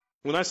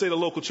When I say the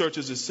local church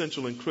is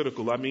essential and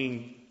critical, I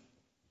mean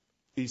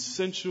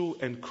essential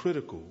and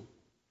critical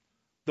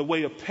the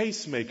way a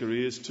pacemaker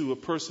is to a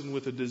person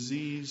with a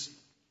diseased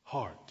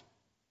heart.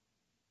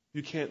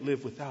 You can't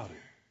live without it.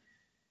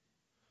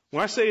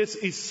 When I say it's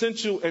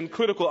essential and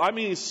critical, I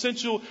mean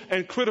essential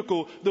and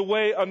critical the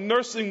way a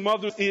nursing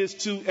mother is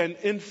to an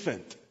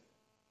infant.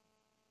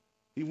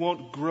 He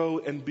won't grow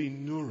and be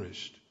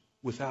nourished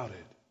without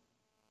it.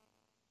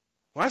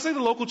 When I say the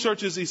local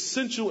church is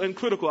essential and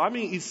critical, I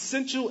mean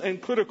essential and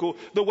critical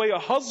the way a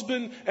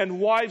husband and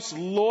wife's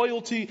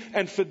loyalty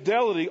and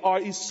fidelity are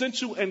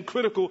essential and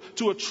critical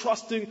to a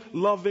trusting,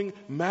 loving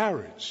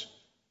marriage.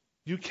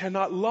 You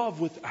cannot love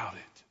without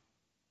it.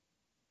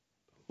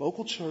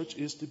 Local church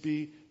is to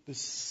be the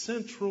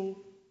central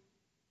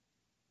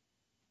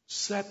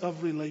set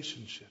of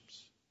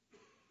relationships,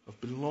 of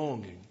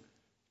belonging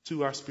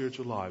to our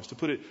spiritual lives. To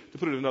put it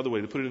another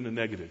way, to put it in the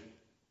negative.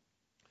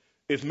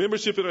 If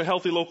membership in a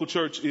healthy local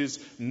church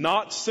is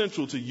not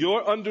central to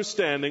your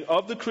understanding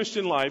of the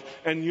Christian life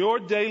and your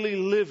daily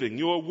living,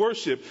 your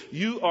worship,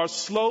 you are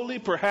slowly,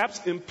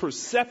 perhaps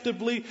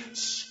imperceptibly,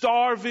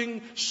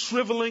 starving,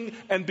 shriveling,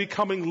 and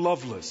becoming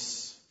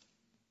loveless,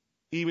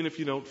 even if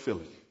you don't feel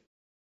it.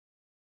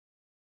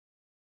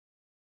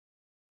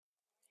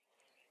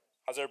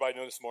 How's everybody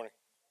doing this morning?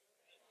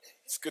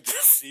 It's good to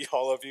see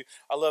all of you.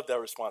 I love that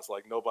response,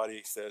 like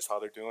nobody says how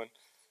they're doing.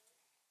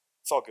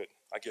 It's all good.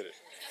 I get it.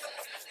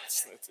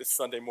 It's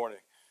Sunday morning.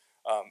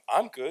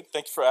 I'm good.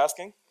 Thank you for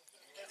asking.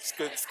 It's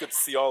good to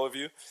see all of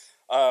you.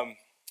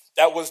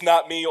 That was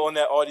not me on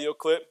that audio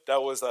clip.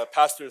 That was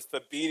Pastor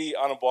Thabiti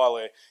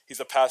Anabwale.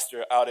 He's a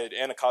pastor out at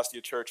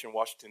Anacostia Church in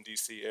Washington,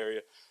 D.C. area.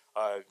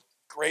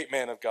 Great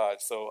man of God.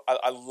 So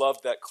I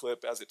love that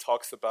clip as it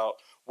talks about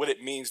what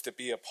it means to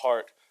be a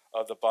part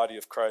of the body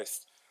of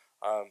Christ.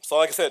 So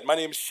like I said, my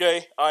name is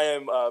Shay. I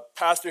am a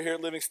pastor here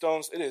at Living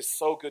Stones. It is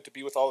so good to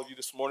be with all of you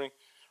this morning.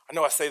 I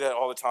know I say that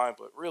all the time,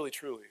 but really,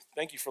 truly,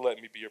 thank you for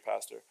letting me be your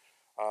pastor.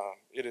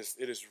 It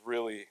is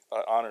really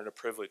an honor and a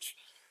privilege.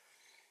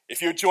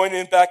 If you're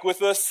joining back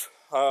with us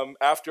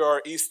after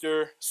our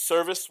Easter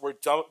service, we're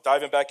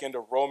diving back into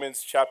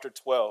Romans chapter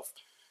 12.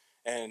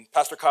 And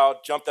Pastor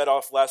Kyle jumped that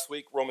off last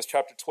week, Romans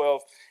chapter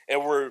 12,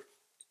 and we're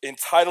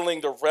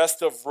entitling the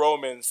rest of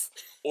Romans,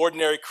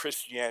 Ordinary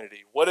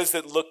Christianity. What does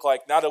it look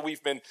like now that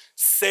we've been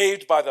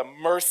saved by the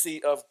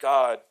mercy of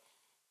God?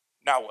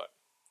 Now what?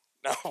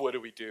 Now what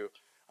do we do?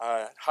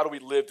 How do we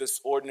live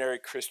this ordinary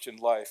Christian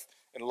life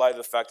in light of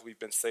the fact that we've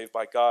been saved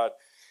by God?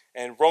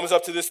 And Romans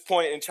up to this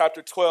point in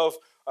chapter 12,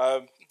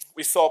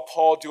 we saw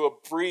Paul do a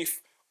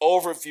brief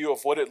overview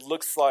of what it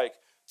looks like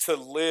to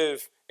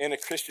live in a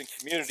Christian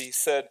community. He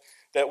said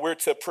that we're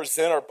to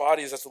present our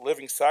bodies as a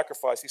living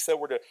sacrifice. He said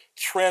we're to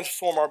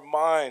transform our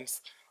minds,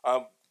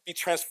 be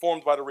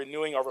transformed by the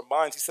renewing of our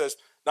minds. He says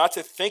not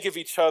to think of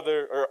each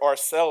other or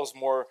ourselves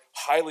more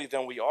highly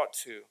than we ought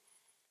to.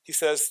 He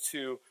says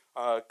to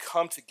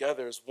come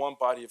together as one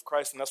body of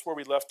Christ. And that's where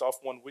we left off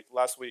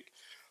last week.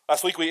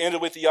 Last week we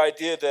ended with the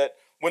idea that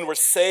when we're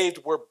saved,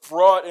 we're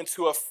brought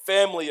into a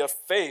family of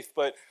faith.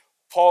 But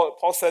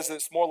Paul says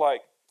it's more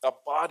like a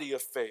body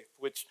of faith,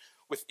 which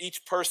with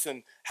each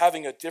person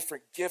having a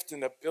different gift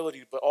and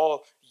ability, but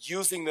all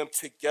using them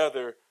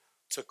together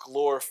to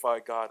glorify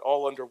God,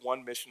 all under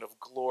one mission of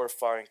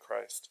glorifying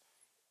Christ.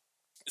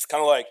 It's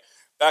kind of like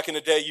back in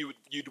the day,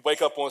 you'd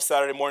wake up on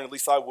Saturday morning, at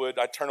least I would.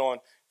 I'd turn on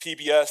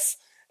PBS,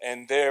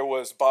 and there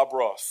was Bob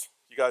Ross.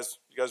 You guys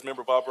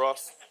remember Bob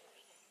Ross?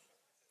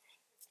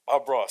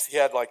 Bob Ross. He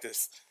had like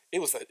this. It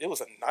was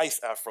a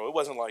nice afro. It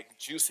wasn't like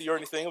juicy or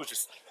anything. It was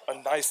just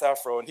a nice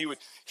afro. And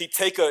he'd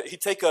take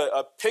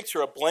a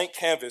picture, a blank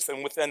canvas,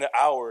 and within an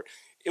hour,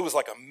 it was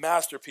like a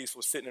masterpiece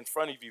was sitting in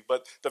front of you.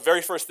 But the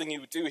very first thing he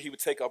would do, he would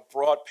take a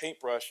broad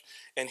paintbrush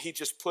and he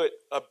just put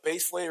a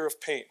base layer of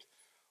paint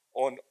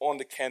on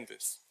the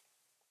canvas.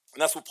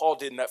 And that's what Paul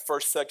did in that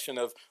first section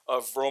of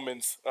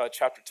Romans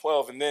chapter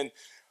 12. And then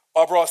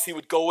Bob Ross, he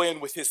would go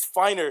in with his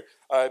finer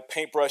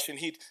paintbrush and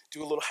he'd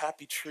do a little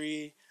happy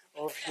tree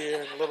over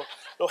here and a little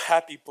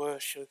happy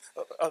bush,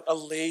 a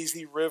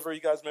lazy river. You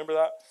guys remember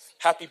that?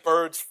 Happy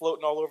birds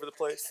floating all over the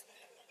place.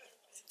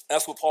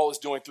 That's what Paul is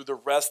doing through the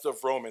rest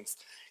of Romans.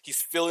 He's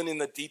filling in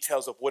the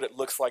details of what it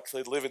looks like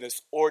to live in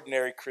this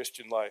ordinary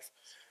Christian life.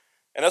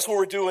 And that's what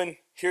we're doing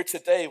here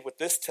today with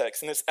this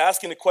text. And it's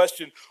asking the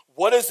question,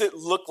 what does it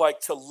look like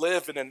to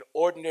live in an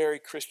ordinary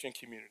Christian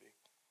community?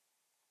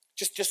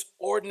 Just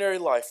ordinary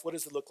life. What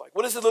does it look like?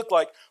 What does it look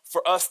like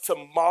for us to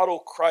model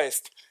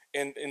Christ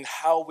in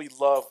how we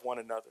love one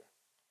another?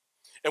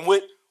 And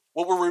what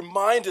we're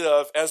reminded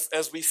of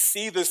as we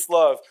see this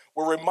love,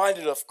 we're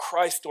reminded of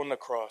Christ on the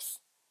cross.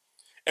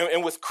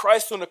 And with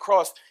Christ on the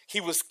cross,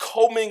 he was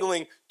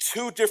commingling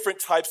two different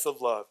types of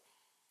love.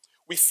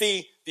 We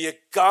see the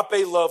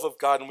agape love of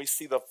God and we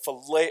see the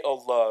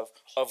phileo love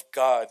of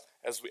God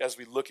as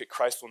we look at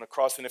Christ on the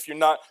cross. And if you're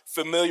not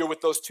familiar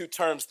with those two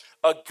terms,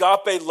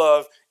 agape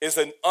love is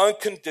an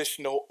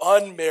unconditional,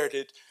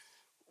 unmerited,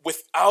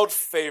 without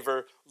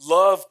favor,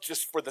 love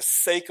just for the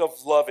sake of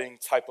loving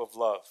type of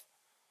love.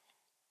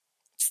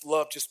 It's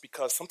love just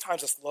because.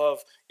 Sometimes it's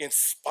love in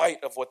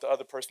spite of what the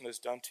other person has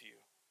done to you.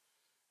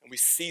 And we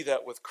see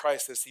that with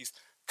Christ as he's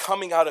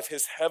coming out of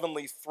his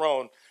heavenly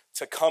throne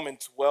to come and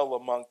dwell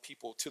among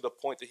people to the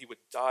point that he would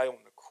die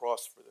on the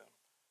cross for them.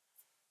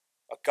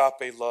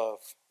 Agape love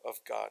of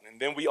God.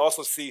 And then we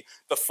also see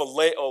the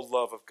phileo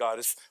love of God.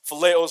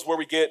 Phileo is where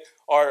we get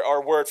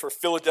our word for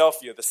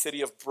Philadelphia, the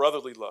city of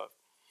brotherly love.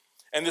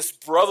 And this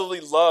brotherly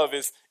love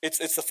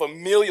it's a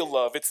familial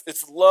love.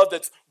 It's love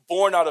that's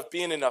born out of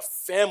being in a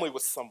family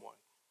with someone.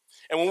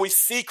 And when we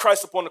see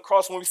Christ upon the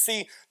cross, when we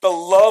see the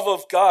love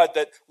of God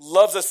that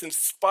loves us in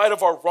spite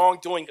of our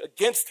wrongdoing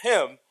against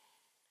him,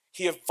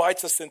 he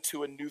invites us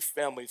into a new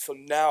family. So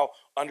now,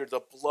 under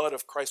the blood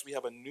of Christ, we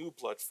have a new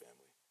blood family.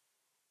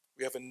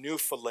 We have a new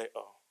phileo.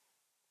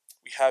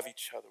 We have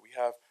each other. We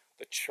have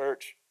the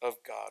church of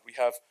God. We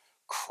have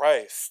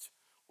Christ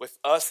with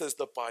us as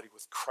the body,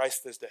 with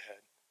Christ as the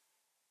head.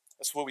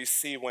 That's what we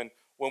see when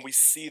we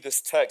see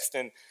this text.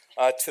 And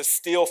to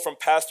steal from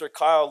Pastor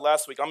Kyle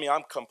last week,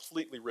 I'm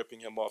completely ripping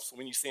him off. So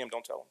when you see him,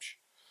 don't tell him. Shh.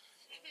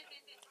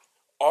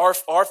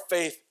 Our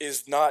faith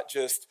is not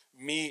just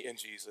me and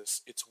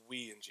Jesus, it's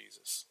we and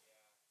Jesus.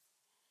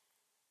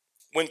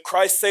 When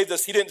Christ saved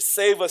us, he didn't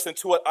save us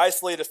into an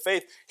isolated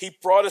faith. He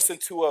brought us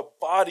into a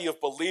body of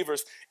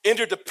believers,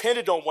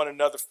 interdependent on one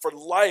another for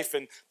life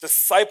and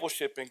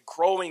discipleship and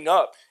growing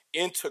up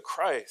into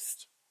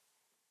Christ.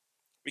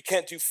 We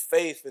can't do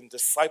faith and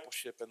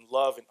discipleship and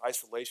love in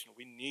isolation.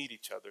 We need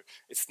each other.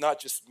 It's not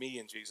just me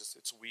and Jesus,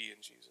 it's we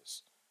and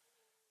Jesus.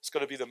 It's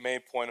going to be the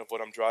main point of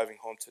what I'm driving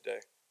home today.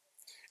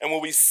 And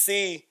when we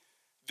see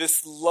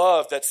this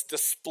love that's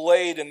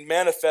displayed and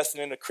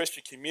manifested in a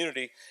Christian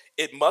community,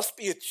 it must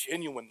be a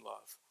genuine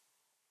love.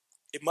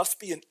 It must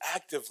be an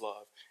active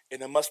love,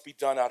 and it must be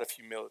done out of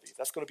humility.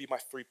 That's going to be my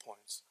 3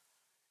 points.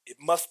 It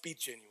must be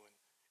genuine.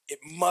 It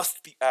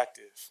must be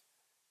active.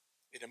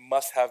 And it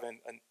must have an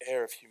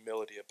air of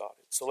humility about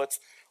it. So let's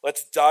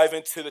dive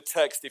into the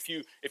text. If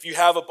you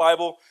have a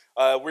Bible,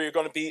 we're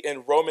going to be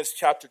in Romans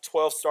chapter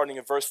 12, starting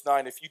in verse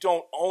 9. If you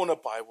don't own a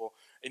Bible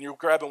and you're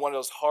grabbing one of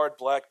those hard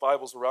black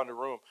Bibles around the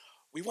room,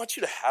 we want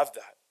you to have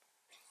that.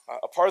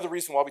 A part of the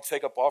reason why we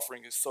take up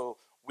offering is so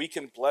we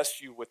can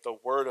bless you with the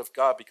word of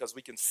God, because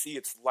we can see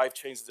its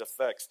life-changing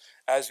effects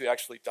as we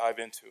actually dive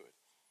into it.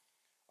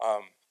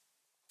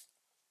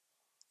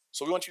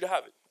 So we want you to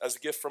have it as a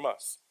gift from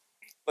us.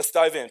 Let's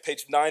dive in.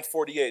 Page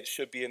 948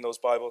 should be in those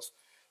Bibles.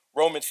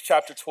 Romans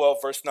chapter 12,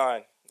 verse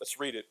 9. Let's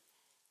read it.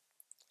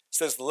 It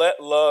says,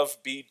 let love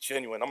be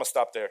genuine. I'm going to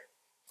stop there.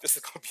 This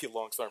is going to be a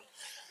long sermon.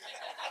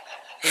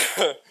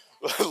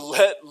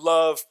 Let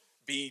love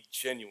be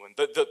genuine.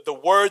 The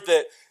word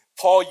that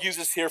Paul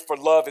uses here for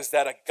love is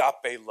that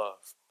agape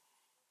love.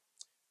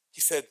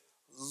 He said,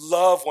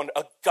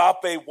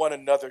 agape one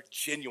another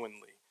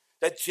genuinely.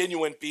 That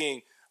genuine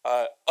being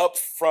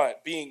upfront,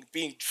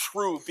 being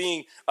true,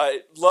 being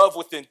love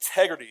with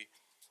integrity.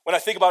 When I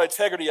think about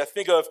integrity, I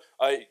think of,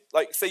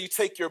 like, say you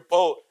take your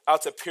boat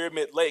out to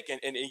Pyramid Lake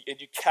and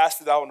you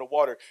cast it out in the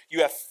water.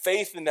 You have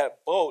faith in that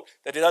boat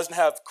that it doesn't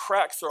have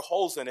cracks or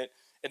holes in it.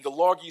 And the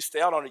longer you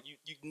stay out on it,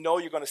 you know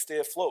you're going to stay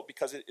afloat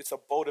because it's a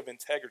boat of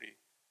integrity,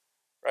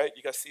 right?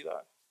 You guys see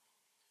that?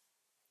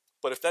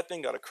 But if that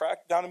thing got a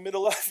crack down the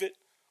middle of it,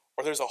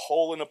 or there's a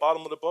hole in the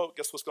bottom of the boat,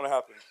 guess what's going to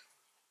happen?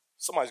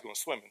 Somebody's going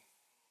swimming.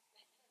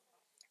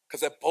 Because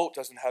that boat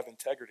doesn't have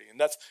integrity.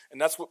 And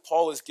that's what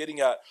Paul is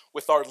getting at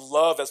with our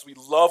love as we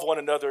love one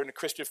another in the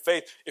Christian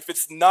faith. If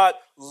it's not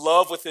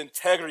love with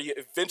integrity,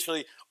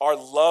 eventually our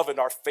love and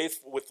our faith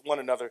with one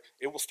another,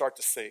 it will start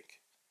to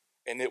sink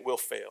and it will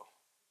fail.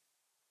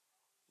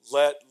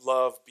 Let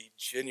love be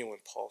genuine,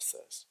 Paul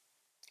says.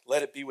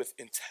 Let it be with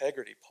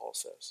integrity, Paul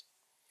says.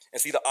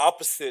 And see, the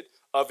opposite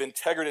of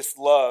integritous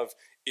love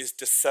is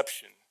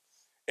deception.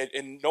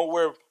 And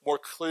nowhere more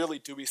clearly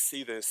do we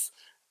see this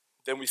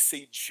than we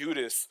see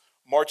Judas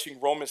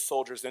marching Roman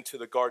soldiers into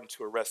the garden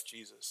to arrest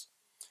Jesus.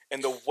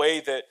 And the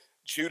way that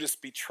Judas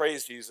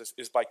betrays Jesus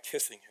is by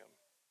kissing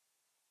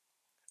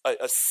him.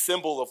 A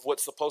symbol of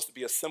what's supposed to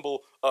be a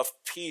symbol of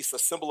peace, a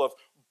symbol of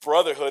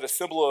brotherhood, a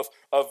symbol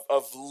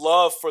of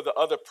love for the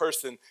other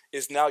person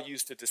is now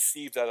used to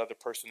deceive that other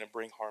person and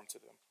bring harm to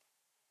them.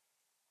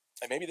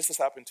 And maybe this has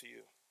happened to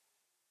you.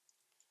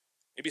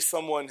 Maybe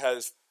someone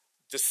has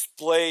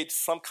displayed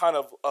some kind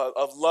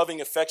of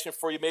loving affection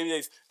for you.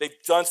 Maybe they've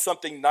done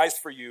something nice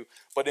for you,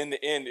 but in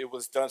the end, it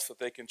was done so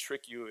they can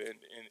trick you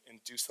and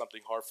do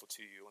something harmful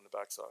to you on the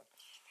backside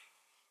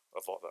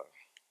of all that.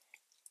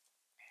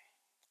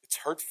 It's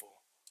hurtful.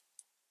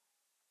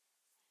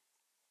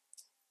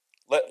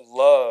 Let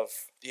love,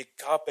 the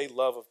agape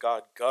love of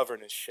God,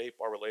 govern and shape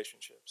our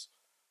relationships.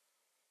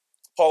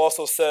 Paul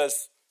also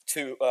says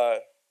to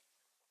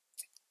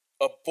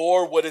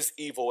abhor what is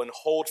evil and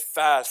hold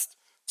fast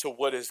to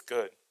what is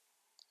good.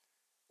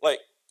 Like,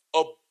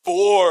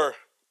 abhor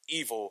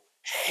evil,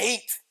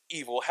 hate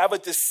evil, have a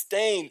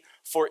disdain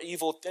for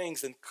evil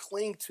things and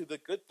cling to the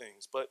good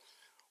things. But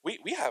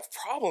we have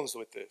problems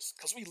with this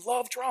because we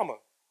love drama.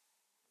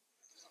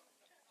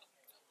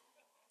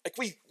 Like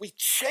we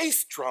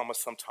chase drama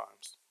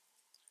sometimes.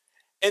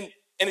 And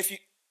And if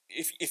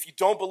you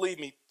don't believe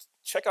me,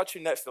 check out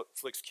your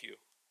Netflix queue.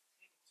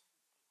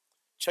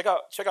 Check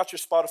out your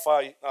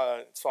Spotify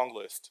song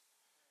list.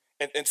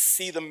 And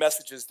see the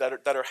messages that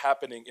are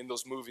happening in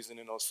those movies and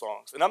in those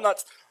songs. And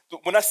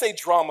when I say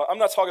drama, I'm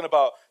not talking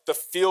about the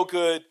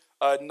feel-good,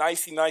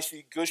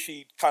 nicey,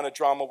 gushy kind of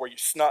drama where you're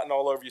snotting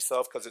all over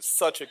yourself because it's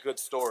such a good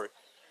story.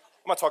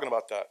 I'm not talking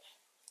about that.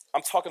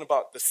 I'm talking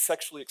about the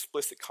sexually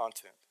explicit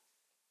content.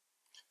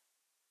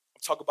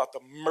 I'm talking about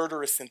the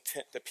murderous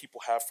intent that people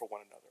have for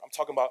one another. I'm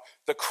talking about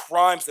the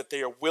crimes that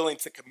they are willing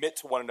to commit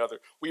to one another.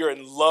 We are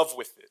in love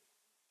with it.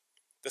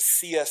 The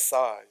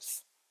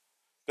CSIs.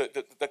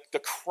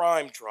 The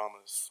crime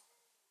dramas,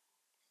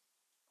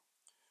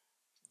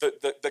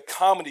 the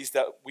comedies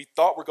that we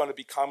thought were going to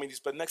be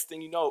comedies, but next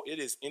thing you know, it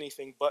is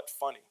anything but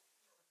funny.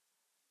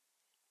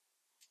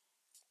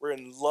 We're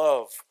in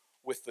love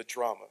with the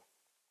drama.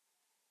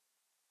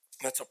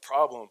 That's a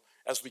problem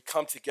as we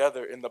come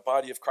together in the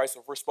body of Christ.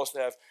 If we're supposed to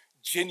have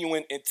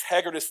genuine,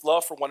 integritous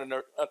love for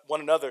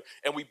one another,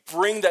 and we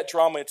bring that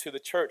drama into the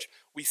church,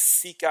 we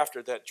seek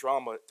after that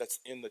drama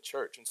that's in the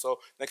church. And so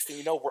next thing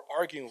you know, we're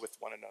arguing with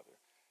one another.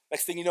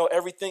 Next thing you know,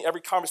 every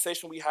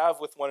conversation we have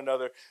with one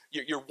another,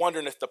 you're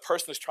wondering if the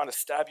person is trying to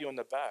stab you in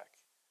the back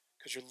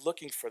because you're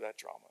looking for that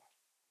drama.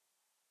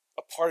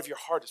 A part of your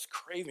heart is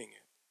craving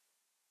it.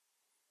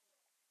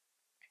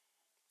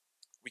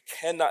 We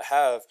cannot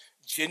have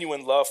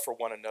genuine love for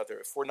one another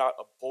if we're not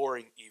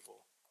abhorring evil.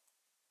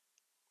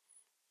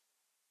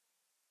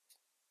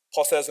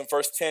 Paul says in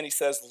verse 10, he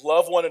says,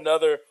 love one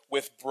another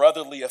with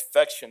brotherly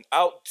affection.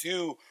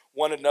 Outdo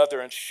one another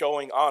in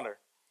showing honor.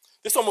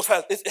 This almost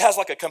has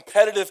like a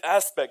competitive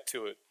aspect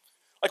to it.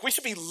 Like we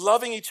should be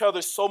loving each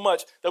other so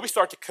much that we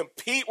start to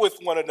compete with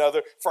one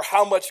another for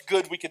how much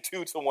good we can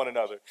do to one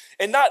another.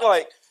 And not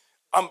like,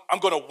 I'm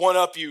going to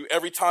one-up you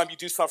every time you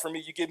do something for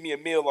me. You give me a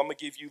meal, I'm going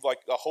to give you like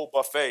a whole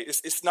buffet.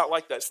 It's not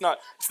like that. It's not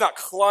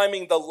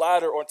climbing the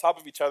ladder on top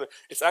of each other.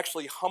 It's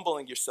actually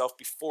humbling yourself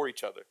before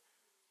each other.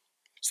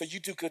 So you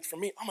do good for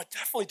me, I'm going to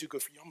definitely do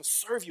good for you. I'm going to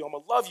serve you. I'm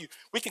going to love you.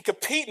 We can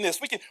compete in this.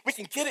 We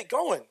can get it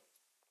going.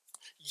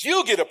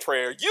 You get a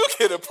prayer. You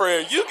get a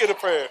prayer. You get a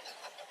prayer.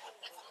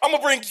 I'm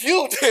going to bring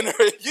you dinner.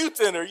 You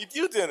dinner.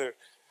 You dinner.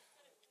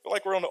 I feel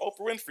like we're on the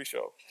Oprah Winfrey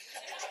show.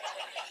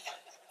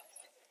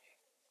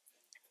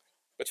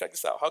 But check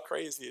this out. How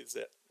crazy is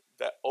it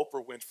that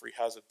Oprah Winfrey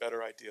has a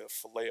better idea of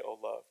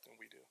phileo love than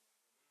we do?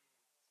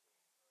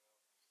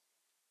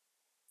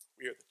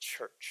 We are the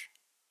church.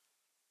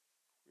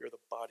 We are the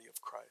body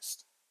of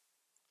Christ.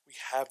 We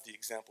have the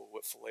example of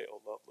what phileo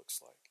love looks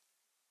like.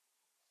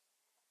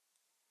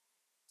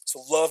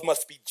 So love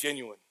must be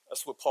genuine.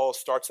 That's what Paul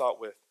starts out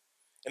with.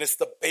 And it's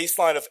the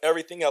baseline of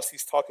everything else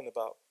he's talking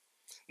about.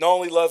 Not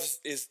only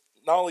is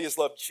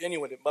love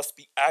genuine, it must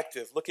be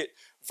active. Look at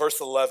verse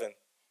 11. It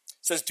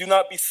says, do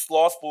not be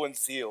slothful in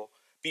zeal.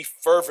 Be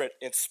fervent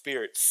in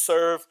spirit.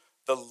 Serve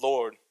the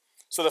Lord.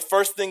 So the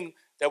first thing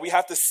that we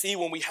have to see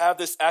when we have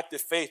this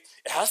active faith,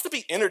 it has to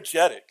be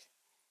energetic.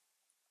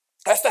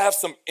 It has to have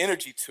some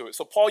energy to it.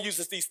 So Paul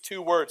uses these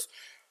two words,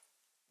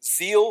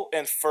 zeal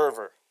and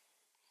fervor.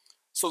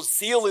 So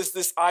zeal is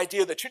this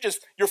idea that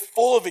you're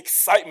full of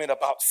excitement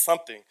about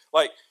something.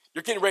 Like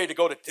you're getting ready to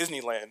go to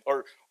Disneyland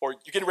or you're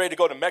getting ready to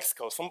go to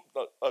Mexico.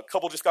 A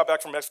couple just got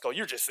back from Mexico.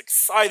 You're just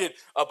excited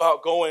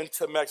about going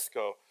to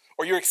Mexico.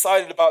 Or you're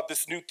excited about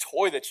this new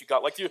toy that you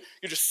got. Like you're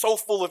just so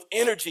full of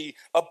energy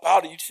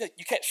about it.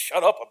 You can't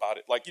shut up about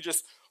it. Like you're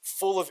just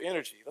full of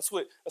energy. That's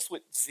what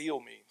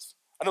zeal means.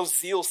 I know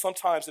zeal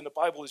sometimes in the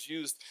Bible is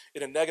used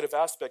in a negative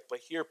aspect, but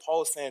here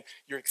Paul is saying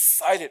you're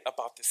excited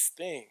about this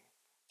thing.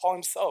 Paul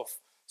himself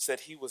said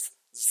he was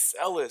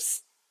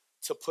zealous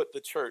to put the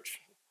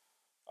church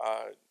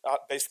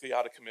basically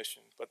out of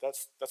commission. But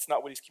that's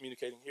not what he's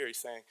communicating here. He's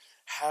saying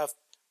have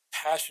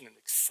passion and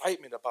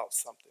excitement about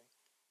something.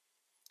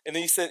 And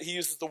then he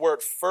uses the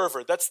word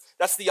fervor.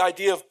 That's the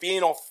idea of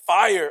being on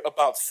fire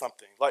about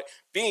something, like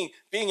being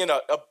in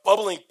a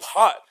bubbling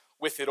pot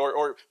with it,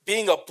 or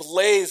being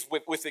ablaze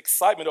with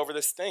excitement over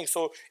this thing.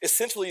 So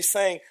essentially he's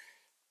saying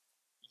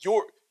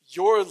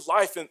your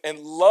life and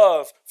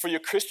love for your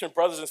Christian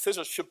brothers and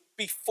sisters should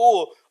be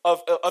full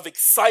of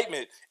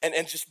excitement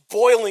and just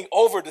boiling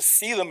over to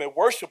see them and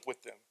worship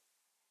with them.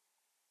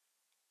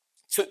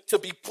 To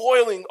be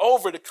boiling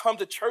over to come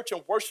to church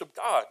and worship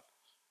God.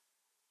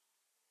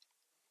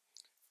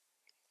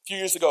 A few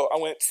years ago, I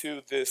went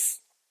to this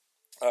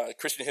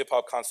Christian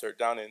hip-hop concert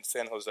down in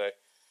San Jose.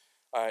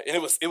 And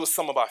it was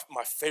some of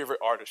my favorite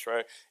artists,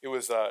 right? It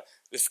was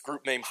this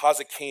group named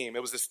Hazakim.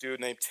 It was this dude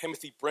named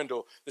Timothy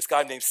Brindle, this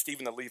guy named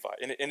Stephen the Levite.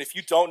 And if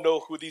you don't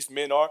know who these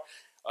men are,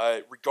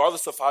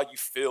 regardless of how you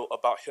feel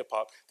about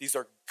hip-hop, these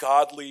are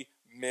godly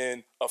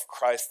men of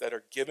Christ that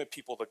are giving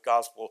people the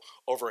gospel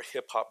over a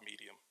hip-hop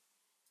medium.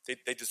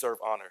 They deserve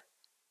honor.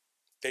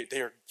 They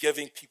are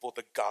giving people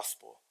the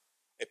gospel,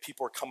 and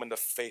people are coming to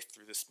faith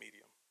through this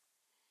medium.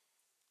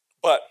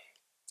 But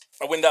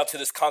I went out to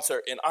this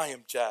concert and I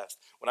am jazzed.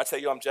 When I tell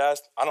you I'm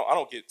jazzed, I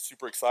don't get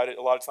super excited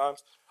a lot of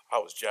times. I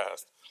was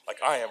jazzed. Like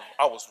I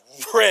was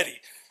ready.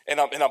 And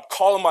I'm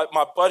calling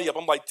my buddy up.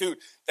 I'm like, dude,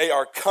 they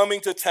are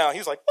coming to town.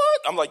 He's like,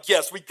 what? I'm like,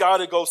 yes, we got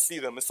to go see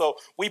them. And so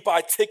we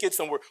buy tickets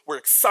and we're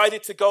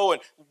excited to go.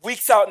 And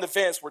weeks out in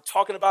advance, we're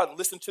talking about and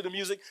listening to the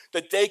music.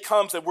 The day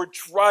comes and we're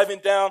driving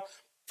down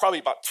probably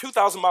about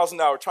 2,000 miles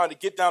an hour trying to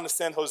get down to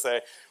San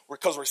Jose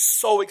because we're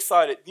so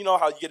excited. You know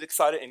how you get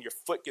excited and your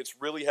foot gets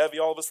really heavy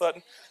all of a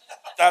sudden?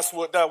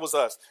 That was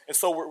us. And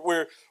so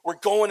we're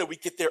going and we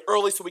get there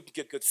early so we can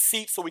get good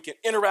seats so we can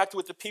interact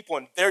with the people,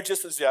 and they're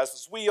just as jazzed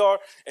as we are,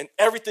 and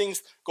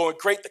everything's going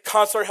great. The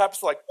concert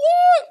happens, like,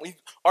 what?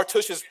 Our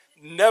tushes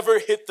never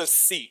hit the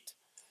seat,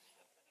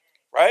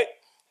 right?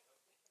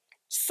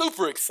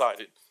 Super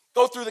excited.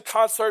 Go through the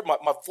concert, my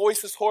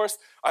voice is hoarse.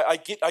 I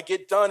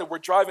get done and we're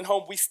driving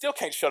home. We still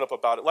can't shut up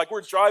about it. Like,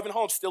 we're driving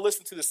home, still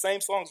listening to the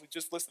same songs we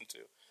just listened to.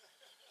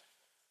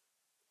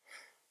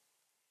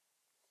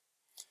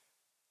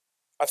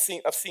 I've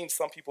seen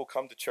some people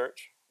come to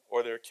church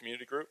or their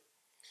community group,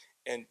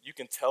 and you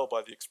can tell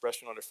by the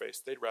expression on their face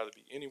they'd rather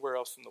be anywhere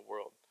else in the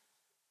world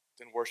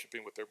than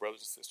worshiping with their brothers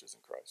and sisters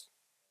in Christ.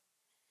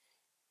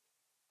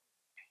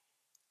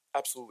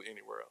 Absolutely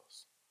anywhere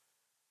else.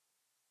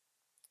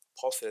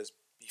 Paul says,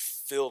 be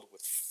filled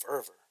with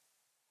fervor.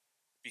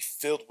 Be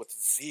filled with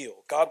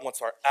zeal. God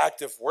wants our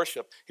active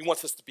worship. He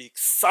wants us to be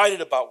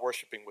excited about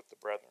worshiping with the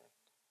brethren.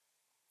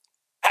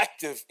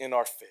 Active in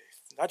our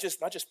faith. Not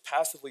just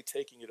passively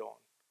taking it on.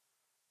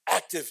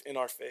 Active in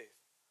our faith.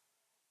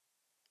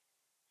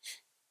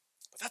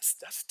 But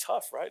that's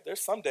tough, right?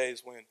 There's some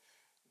days when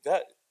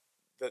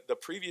the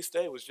previous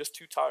day was just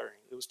too tiring.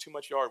 It was too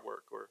much yard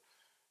work, or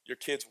your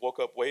kids woke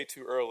up way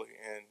too early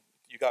and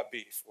you got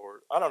beef,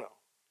 or I don't know.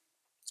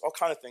 It's all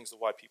kind of things of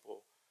why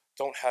people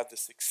don't have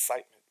this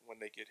excitement when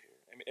they get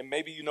here. And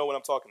maybe you know what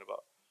I'm talking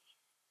about.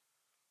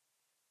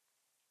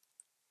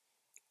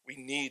 We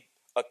need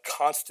a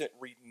constant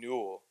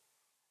renewal.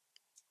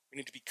 We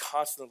need to be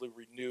constantly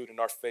renewed in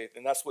our faith.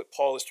 And that's what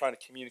Paul is trying to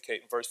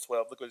communicate in verse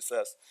 12. Look what it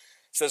says.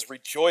 It says,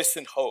 rejoice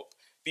in hope.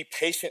 Be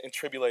patient in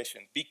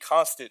tribulation. Be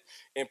constant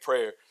in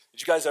prayer.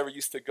 Did you guys ever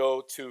used to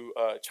go to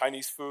a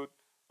Chinese food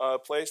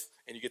place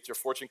and you get your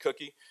fortune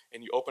cookie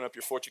and you open up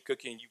your fortune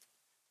cookie and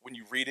when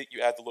you read it,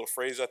 you add the little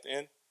phrase at the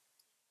end?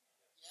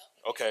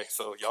 Okay,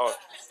 so y'all,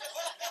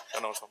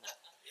 I know something.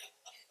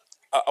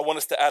 I want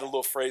us to add a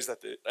little phrase at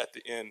the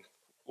end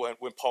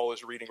when Paul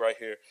is reading right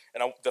here.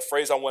 And the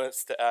phrase I want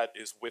us to add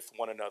is with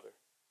one another.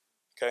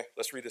 Okay,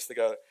 let's read this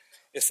together.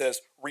 It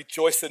says,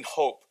 rejoice in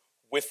hope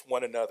with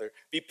one another.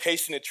 Be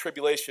patient in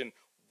tribulation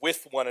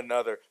with one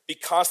another. Be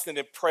constant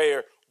in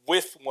prayer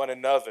with one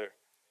another.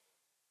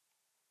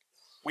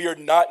 We are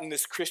not in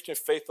this Christian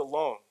faith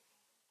alone.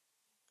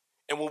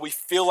 And when we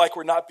feel like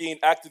we're not being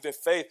active in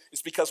faith,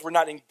 it's because we're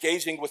not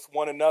engaging with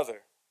one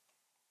another.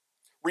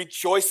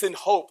 Rejoice in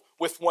hope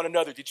with one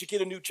another. Did you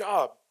get a new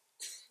job?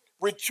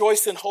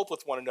 Rejoice in hope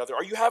with one another.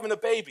 Are you having a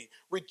baby?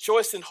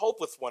 Rejoice in hope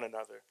with one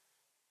another.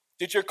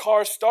 Did your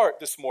car start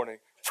this morning?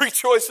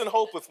 Rejoice in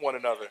hope with one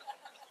another.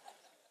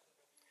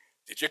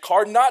 Did your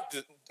car not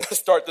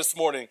start this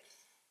morning?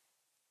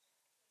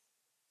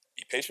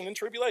 Be patient in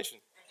tribulation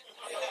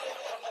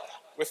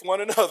with one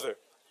another.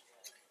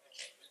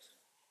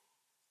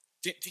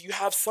 Do you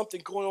have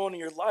something going on in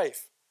your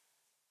life?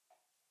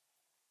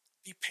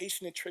 Be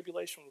patient in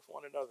tribulation with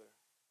one another.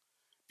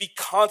 Be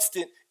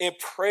constant in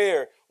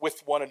prayer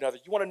with one another.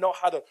 You want to know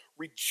how to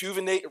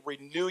rejuvenate and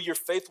renew your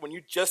faith when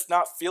you're just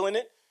not feeling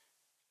it?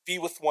 Be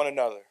with one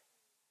another.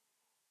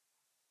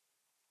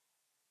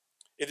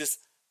 It is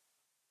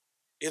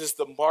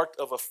the mark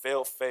of a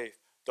failed faith,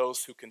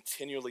 those who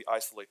continually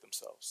isolate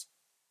themselves.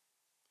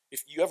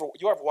 If you ever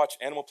watch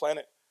Animal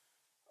Planet,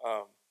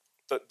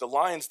 the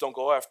lions don't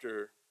go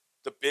after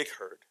the big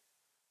herd.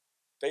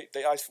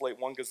 They isolate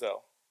one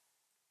gazelle.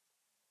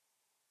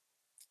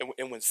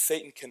 And when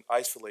Satan can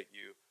isolate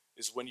you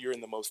is when you're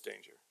in the most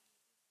danger.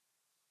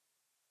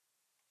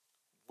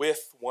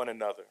 With one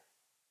another.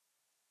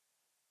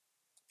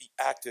 Be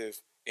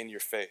active in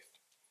your faith.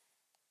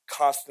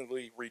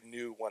 Constantly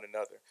renew one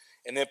another.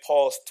 And then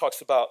Paul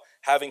talks about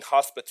having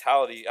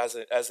hospitality as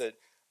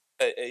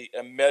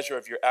a measure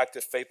of your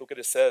active faith. Look what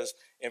it says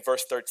in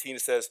verse 13.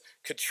 It says,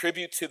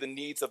 contribute to the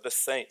needs of the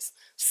saints.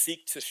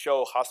 Seek to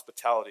show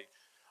hospitality.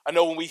 I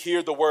know when we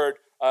hear the word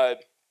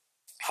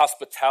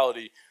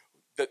hospitality,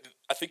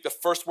 I think the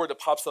first word that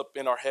pops up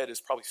in our head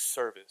is probably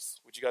service.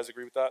 Would you guys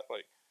agree with that?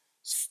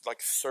 Like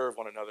serve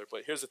one another.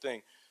 But here's the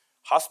thing.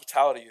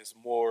 Hospitality is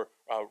more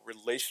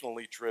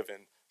relationally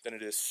driven than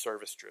it is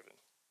service driven.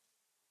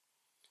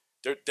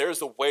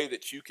 There's a way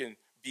that you can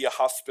be a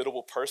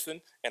hospitable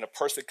person and a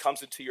person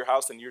comes into your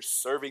house and you're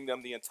serving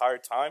them the entire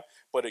time,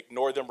 but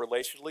ignore them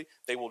relationally,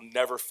 they will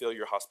never feel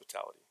your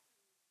hospitality.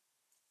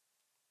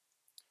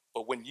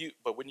 But when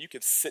you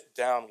can sit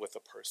down with a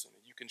person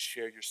and you can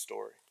share your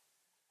story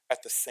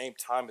at the same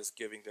time as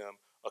giving them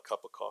a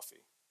cup of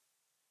coffee,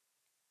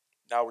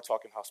 now we're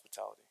talking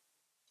hospitality.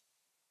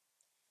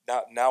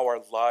 Now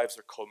our lives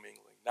are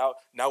commingling.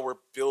 Now we're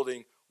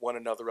building one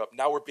another up.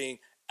 Now we're being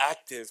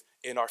active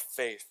in our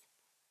faith.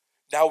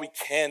 Now we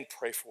can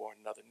pray for one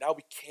another. Now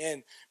we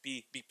can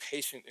be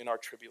patient in our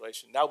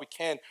tribulation. Now we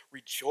can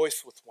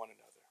rejoice with one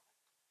another.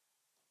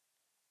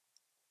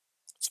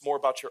 It's more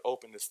about your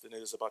openness than it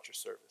is about your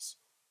service.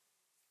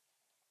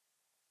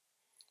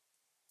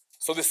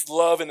 So this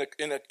love in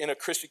a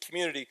Christian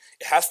community,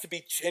 it has to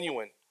be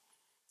genuine.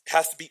 It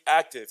has to be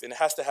active, and it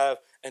has to have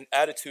an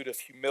attitude of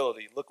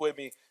humility. Look with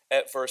me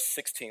at verse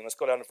 16. Let's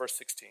go down to verse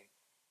 16. It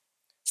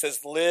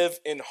says, live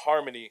in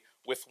harmony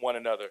with one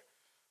another.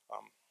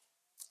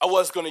 I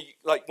was going to,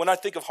 like, when I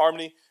think of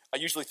harmony, I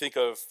usually think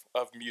of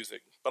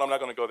music, but I'm not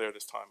going to go there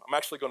this time. I'm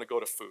actually going to go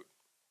to food.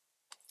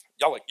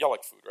 Y'all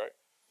like food, right?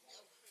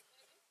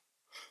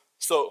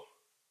 So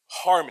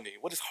harmony,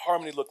 what does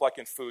harmony look like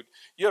in food?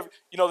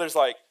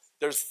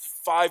 There's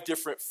 5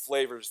 different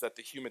flavors that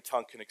the human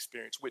tongue can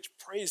experience, which,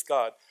 praise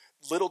God,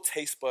 little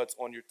taste buds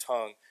on your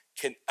tongue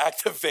can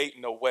activate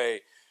in a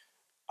way.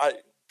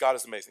 God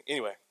is amazing.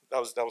 Anyway, that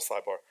was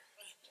sidebar.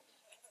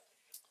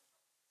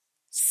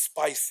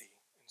 Spicy and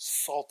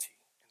salty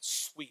and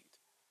sweet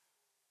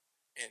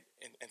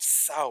and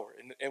sour.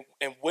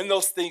 And when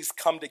those things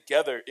come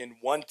together in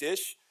one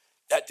dish,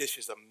 that dish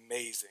is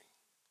amazing.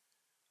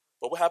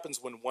 But what happens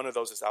when one of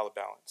those is out of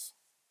balance?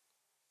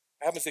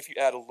 What happens if you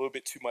add a little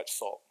bit too much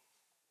salt?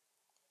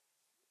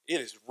 It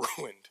is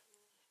ruined.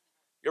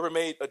 You ever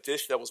made a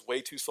dish that was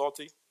way too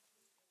salty?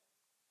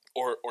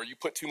 Or you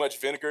put too much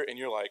vinegar and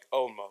you're like,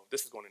 oh no,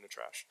 this is going in the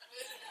trash.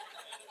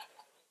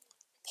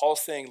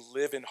 Paul's saying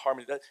live in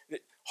harmony.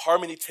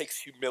 Harmony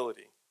takes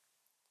humility.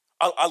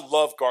 I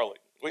love garlic.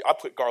 I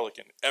put garlic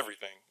in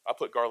everything. I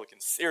put garlic in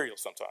cereal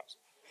sometimes.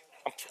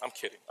 I'm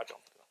kidding. I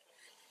don't.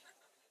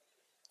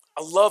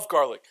 I love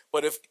garlic.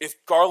 But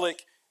if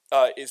garlic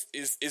is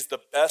the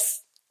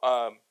best,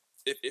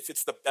 if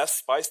it's the best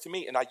spice to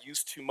me and I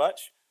use too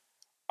much,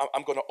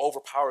 I'm going to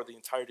overpower the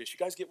entire dish. You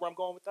guys get where I'm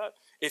going with that?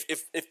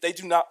 If they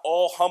do not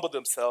all humble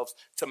themselves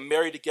to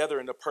marry together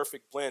in the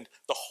perfect blend,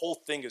 the whole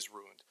thing is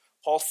ruined.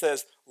 Paul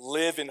says,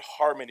 live in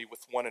harmony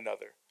with one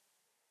another.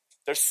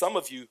 There's some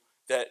of you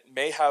that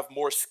may have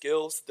more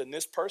skills than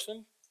this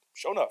person.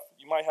 Sure enough,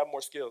 you might have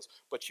more skills,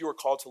 but you are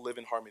called to live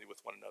in harmony with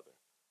one another.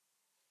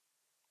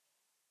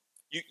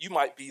 You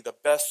might be the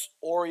best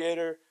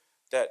orator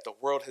that the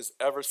world has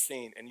ever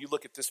seen, and you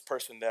look at this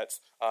person that's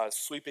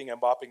sweeping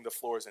and mopping the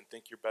floors and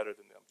think you're better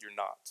than them. You're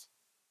not.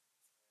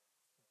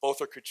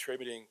 Both are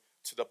contributing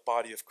to the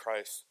body of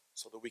Christ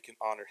so that we can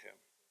honor him.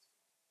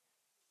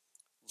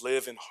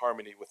 Live in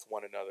harmony with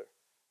one another, it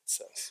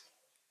says.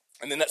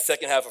 And then that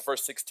second half of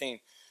verse 16,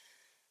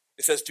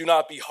 it says, do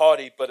not be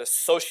haughty, but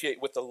associate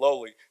with the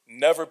lowly.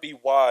 Never be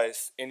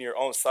wise in your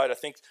own sight. I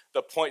think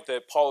the point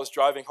that Paul is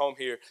driving home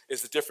here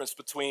is the difference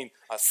between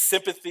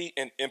sympathy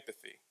and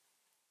empathy.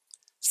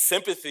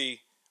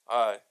 Sympathy,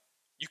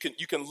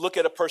 you can look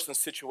at a person's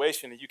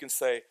situation and you can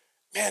say,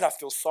 man, I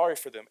feel sorry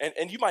for them.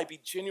 And you might be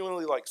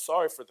genuinely like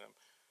sorry for them,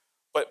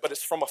 but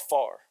it's from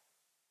afar.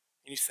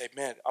 And you say,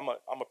 man, I'm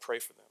a pray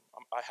for them.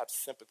 I have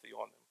sympathy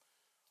on them.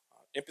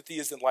 Empathy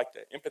isn't like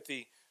that.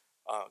 Empathy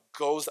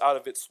goes out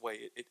of its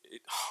way.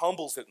 It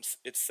humbles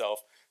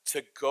itself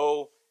to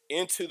go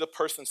into the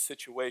person's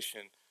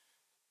situation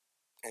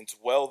and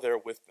dwell there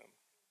with them.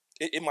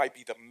 It might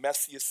be the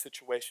messiest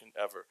situation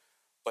ever,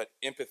 but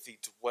empathy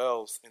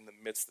dwells in the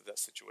midst of that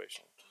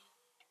situation.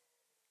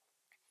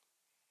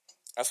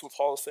 That's what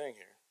Paul is saying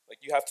here. Like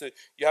you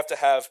have to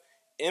have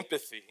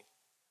empathy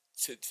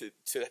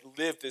to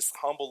live this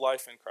humble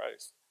life in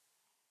Christ.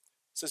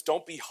 It says,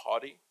 don't be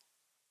haughty.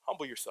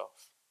 Humble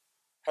yourself.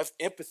 Have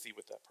empathy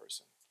with that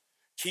person.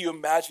 Can you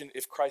imagine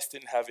if Christ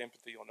didn't have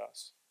empathy on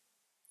us?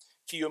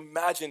 Can you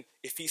imagine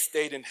if he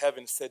stayed in heaven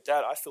and said,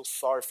 Dad, I feel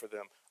sorry for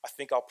them. I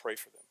think I'll pray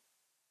for them.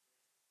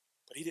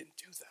 But he didn't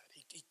do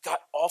that. He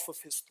got off of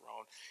his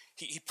throne.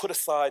 He put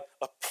aside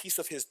a piece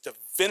of his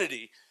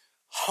divinity,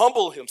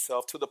 humbled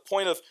himself to the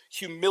point of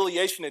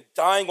humiliation and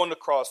dying on the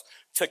cross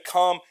to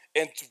come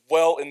and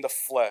dwell in the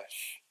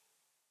flesh.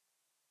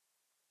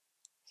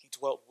 He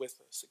dwelt with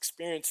us,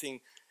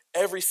 experiencing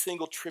every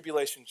single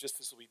tribulation just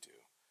as we do,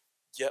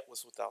 yet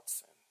was without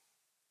sin.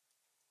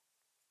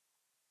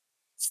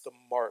 It's the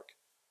mark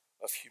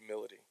of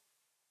humility.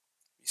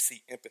 We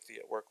see empathy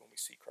at work when we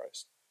see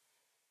Christ.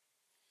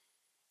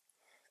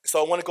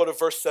 So I want to go to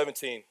verse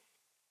 17.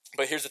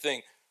 But here's the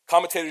thing.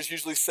 Commentators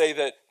usually say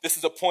that this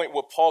is a point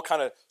where Paul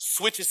kind of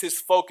switches his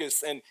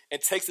focus and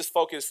takes his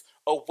focus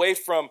away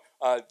from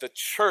the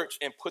church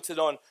and puts it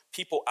on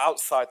people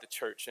outside the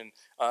church. And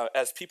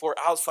as people are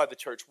outside the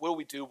church, what do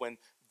we do when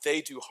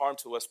they do harm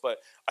to us? But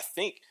I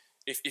think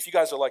if you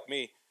guys are like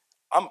me,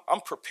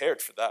 I'm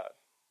prepared for that.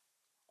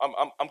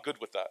 I'm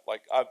good with that.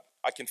 Like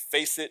I can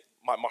face it.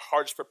 My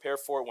heart is prepared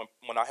for it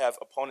when I have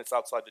opponents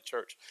outside the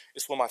church.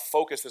 It's when my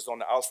focus is on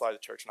the outside of the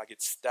church and I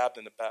get stabbed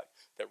in the back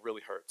that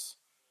really hurts.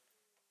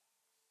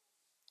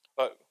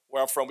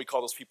 Where I'm from, we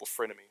call those people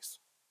frenemies.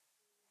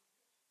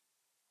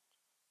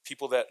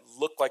 People that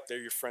look like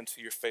they're your friend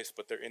to your face,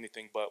 but they're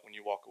anything but when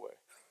you walk away.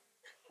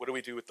 What do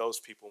we do with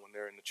those people when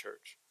they're in the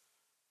church?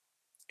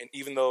 And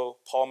even though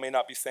Paul may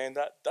not be saying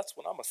that, that's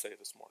what I'm going to say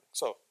this morning.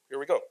 So here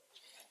we go.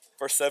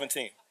 Verse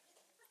 17.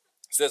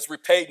 It says,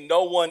 repay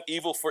no one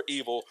evil for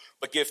evil,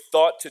 but give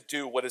thought to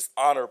do what is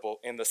honorable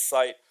in the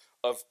sight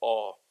of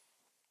all.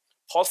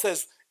 Paul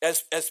says,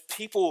 as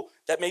people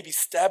that may be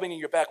stabbing in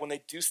your back when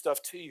they do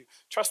stuff to you,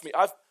 trust me,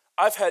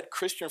 I've had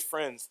Christian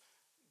friends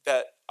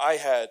that I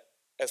had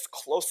as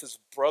close as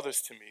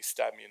brothers to me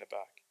stab me in the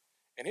back.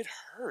 And it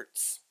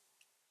hurts.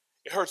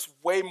 It hurts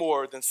way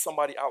more than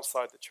somebody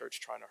outside the church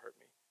trying to hurt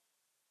me.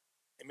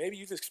 And maybe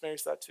you've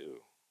experienced that too.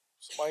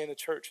 Somebody in the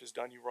church has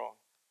done you wrong.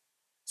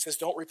 It says,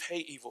 don't repay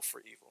evil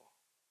for evil.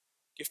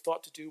 Give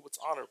thought to do what's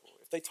honorable.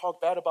 If they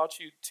talk bad about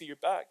you to your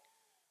back,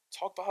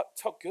 talk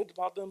good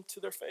about them to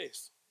their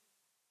face.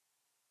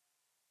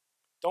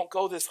 Don't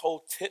go this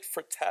whole tit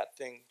for tat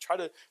thing. Try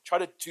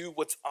to do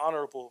what's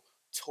honorable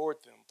toward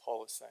them,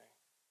 Paul is saying.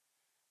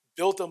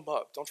 Build them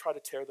up. Don't try to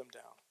tear them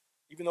down,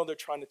 even though they're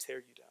trying to tear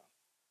you down.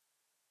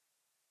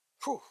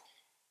 Whew.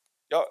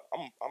 Y'all,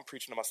 I'm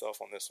preaching to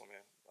myself on this one,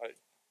 man.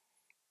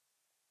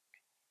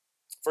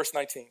 Verse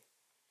 19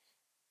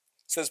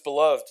 says,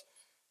 beloved,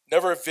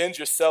 never avenge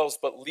yourselves,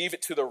 but leave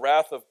it to the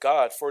wrath of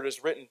God, for it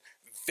is written,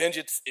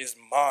 vengeance is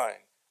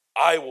mine.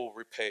 I will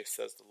repay,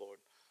 says the Lord.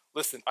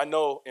 Listen, I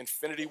know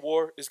Infinity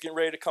War is getting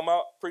ready to come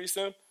out pretty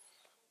soon,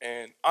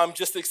 and I'm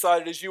just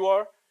excited as you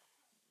are.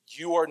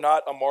 You are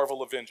not a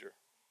Marvel Avenger.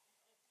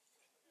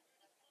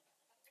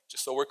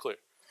 Just so we're clear.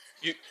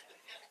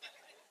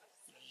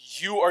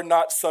 You are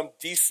not some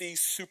DC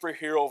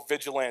superhero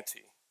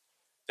vigilante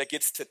that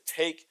gets to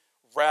take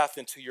wrath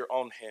into your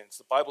own hands.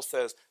 The Bible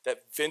says that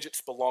vengeance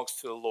belongs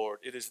to the Lord.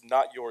 It is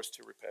not yours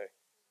to repay.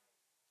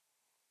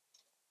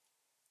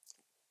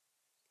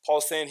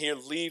 Paul's saying here,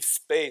 leave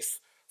space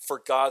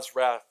for God's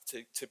wrath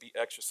to be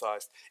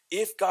exercised.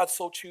 If God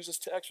so chooses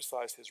to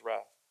exercise his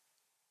wrath.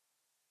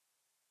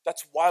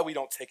 That's why we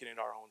don't take it in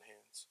our own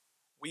hands.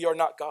 We are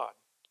not God.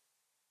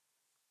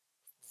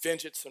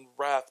 Vengeance and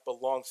wrath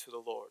belongs to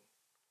the Lord.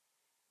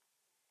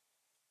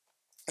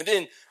 And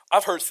then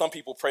I've heard some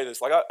people pray this.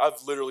 Like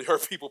I've literally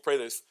heard people pray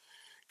this.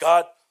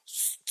 God,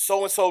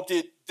 so-and-so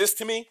did this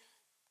to me.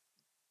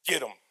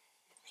 Get him.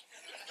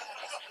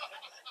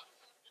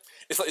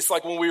 It's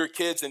like when we were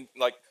kids and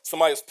like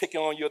somebody was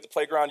picking on you at the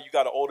playground. And you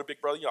got an older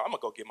big brother. I'm going to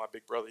go get my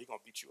big brother. He's going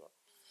to beat you up.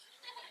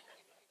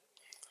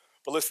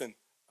 But listen,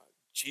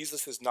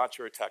 Jesus is not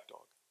your attack dog.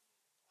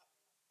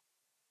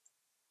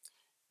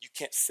 You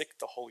can't sick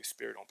the Holy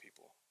Spirit on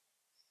people.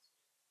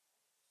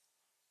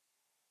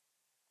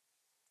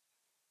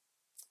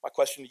 My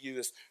question to you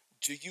is,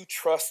 do you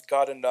trust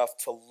God enough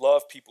to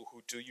love people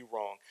who do you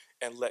wrong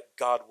and let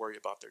God worry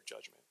about their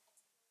judgment?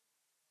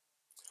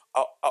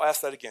 I'll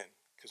ask that again,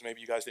 because maybe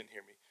you guys didn't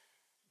hear me.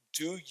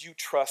 Do you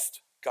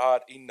trust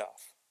God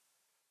enough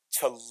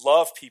to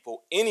love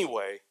people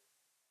anyway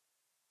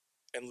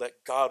and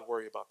let God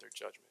worry about their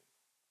judgment?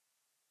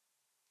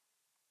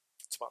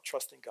 It's about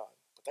trusting God,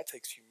 but that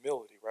takes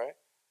humility, right?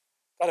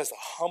 That is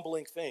a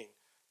humbling thing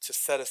to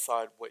set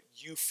aside what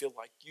you feel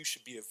like you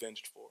should be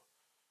avenged for.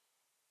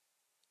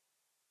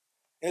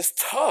 And it's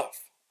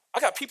tough. I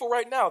got people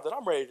right now that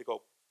I'm ready to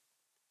go,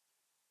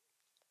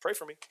 pray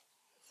for me.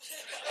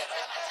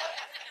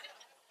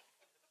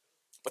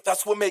 But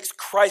that's what makes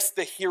Christ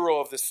the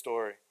hero of this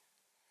story.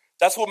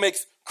 That's what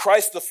makes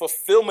Christ the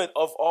fulfillment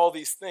of all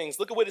these things.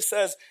 Look at what it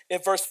says in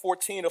verse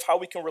 14 of how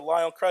we can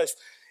rely on Christ.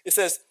 It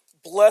says,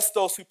 bless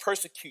those who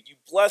persecute you.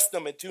 Bless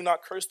them and do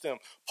not curse them.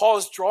 Paul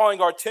is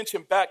drawing our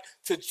attention back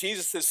to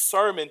Jesus'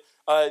 sermon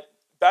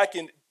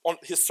on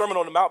his Sermon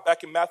on the Mount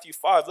back in Matthew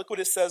 5. Look what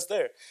it says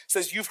there. It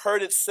says, you've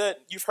heard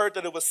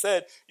that it was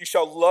said, you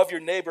shall love your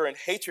neighbor and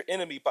hate your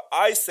enemy. But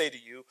I say to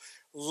you,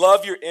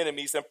 love your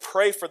enemies and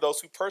pray for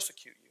those who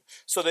persecute you,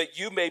 so that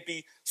you may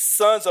be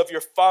sons of your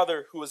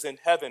Father who is in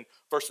heaven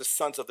versus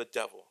sons of the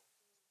devil.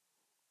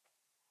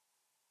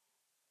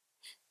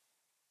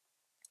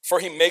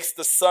 For he makes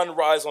the sun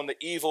rise on the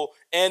evil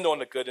and on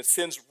the good, and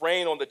sends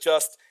rain on the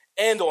just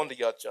and on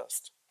the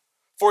unjust.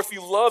 For if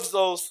you love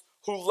those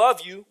who love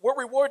you, what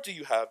reward do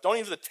you have? Don't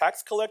even the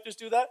tax collectors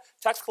do that?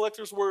 Tax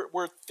collectors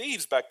were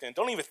thieves back then.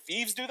 Don't even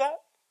thieves do that?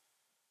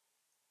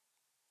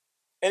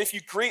 And if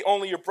you greet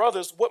only your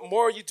brothers, what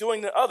more are you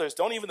doing than others?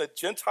 Don't even the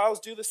Gentiles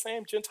do the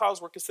same?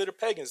 Gentiles were considered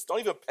pagans. Don't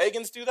even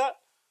pagans do that?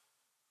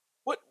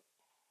 What?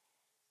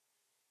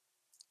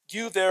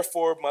 You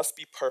therefore must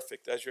be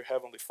perfect as your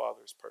heavenly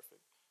Father is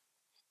perfect.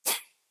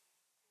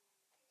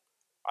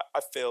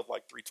 I failed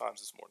like 3 times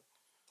this morning.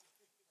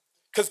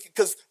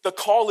 Because the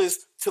call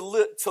is to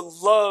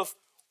love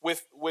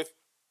with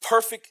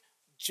perfect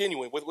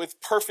genuine,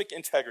 with perfect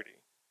integrity.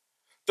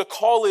 The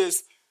call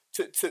is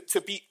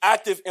to be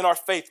active in our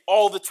faith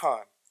all the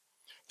time.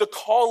 The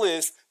call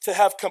is to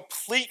have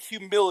complete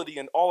humility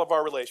in all of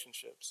our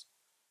relationships.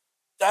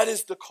 That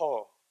is the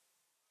call.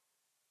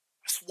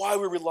 That's why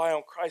we rely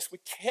on Christ. We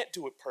can't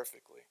do it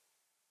perfectly.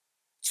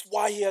 It's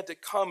why he had to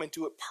come and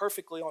do it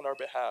perfectly on our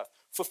behalf,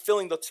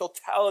 fulfilling the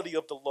totality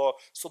of the law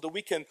so that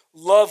we can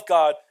love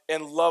God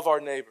and love our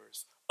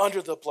neighbors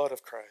under the blood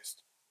of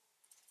Christ.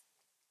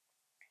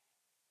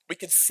 We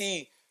can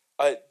see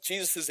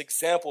Jesus'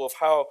 example of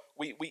how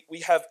we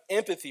have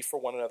empathy for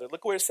one another.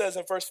 Look what it says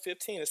in verse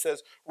 15. It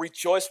says,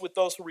 rejoice with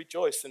those who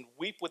rejoice and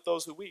weep with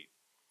those who weep.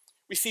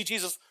 We see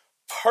Jesus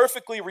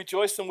perfectly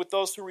rejoicing with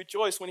those who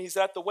rejoice when he's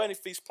at the wedding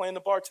feast playing the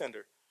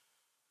bartender,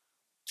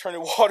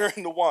 turning water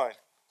into wine.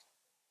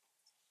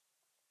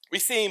 We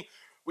see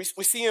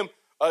him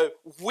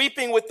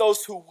weeping with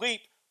those who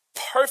weep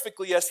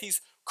perfectly as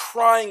he's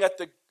crying at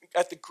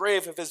the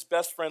grave of his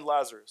best friend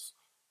Lazarus.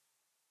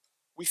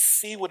 We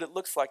see what it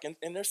looks like,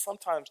 and there's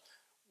sometimes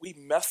we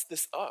mess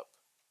this up.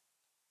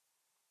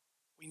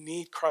 We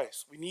need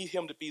Christ. We need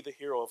him to be the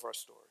hero of our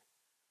story.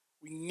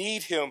 We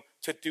need him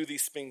to do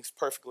these things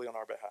perfectly on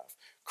our behalf.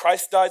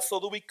 Christ died so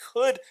that we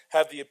could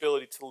have the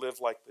ability to live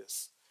like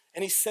this.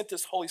 And he sent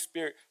his Holy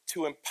Spirit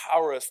to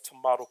empower us to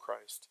model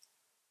Christ.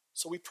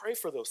 So we pray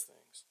for those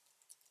things.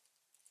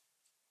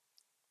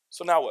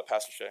 So now what,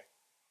 Pastor Shay?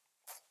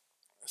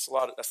 That's a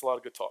lot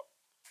of good talk.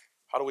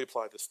 How do we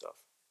apply this stuff?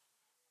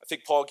 I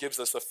think Paul gives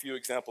us a few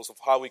examples of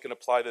how we can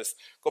apply this.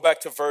 Go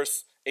back to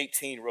verse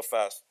 18 real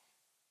fast.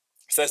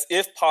 It says,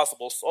 if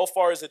possible, so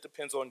far as it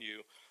depends on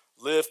you,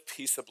 live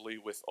peaceably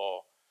with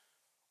all.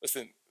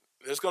 Listen,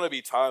 there's going to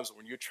be times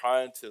when you're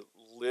trying to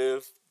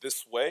live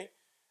this way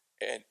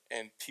and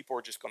people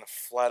are just going to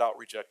flat out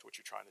reject what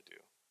you're trying to do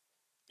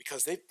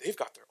because they've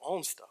got their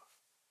own stuff.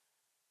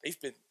 They've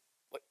been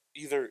like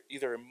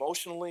either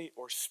emotionally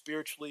or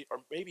spiritually or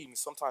maybe even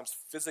sometimes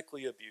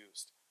physically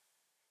abused.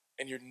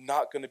 And you're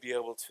not going to be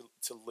able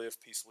to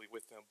live peacefully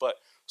with them. But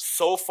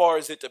so far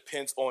as it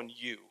depends on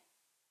you,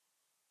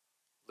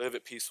 live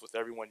at peace with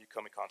everyone you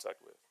come in contact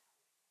with.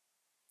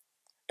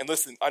 And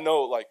listen, I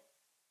know like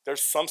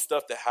there's some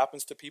stuff that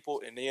happens to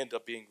people and they end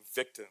up being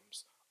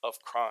victims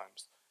of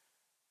crimes.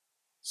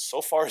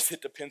 So far as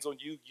it depends on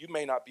you, you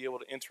may not be able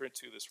to enter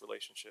into this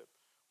relationship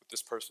with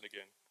this person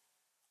again.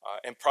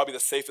 And probably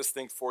the safest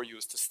thing for you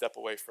is to step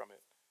away from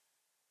it.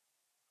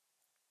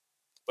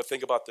 But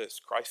think about this,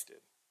 Christ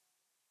did.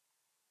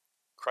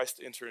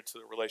 Christ entered into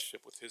a relationship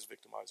with his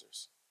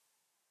victimizers.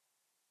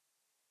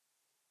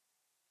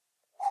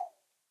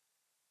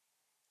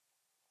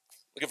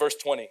 Look at verse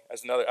 20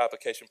 as another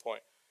application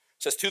point.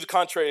 It says, to the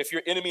contrary, if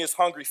your enemy is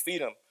hungry,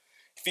 feed him.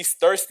 If he's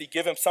thirsty,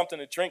 give him something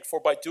to drink, for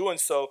by doing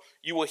so,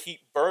 you will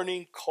heap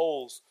burning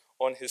coals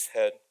on his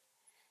head.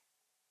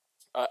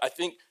 I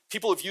think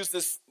people have used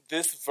this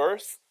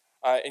verse,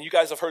 and you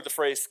guys have heard the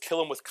phrase,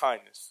 kill him with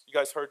kindness. You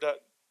guys heard that?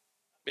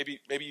 Maybe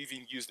you've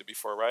even used it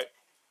before, right?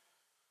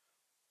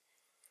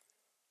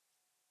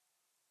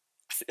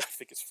 I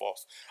think it's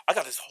false. I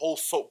got this whole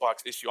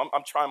soapbox issue.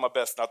 I'm trying my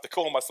best not to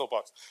go on my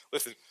soapbox.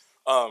 Listen,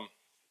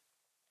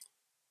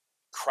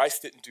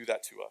 Christ didn't do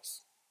that to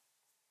us.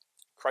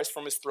 Christ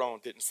from his throne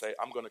didn't say,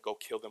 I'm going to go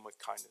kill them with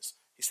kindness.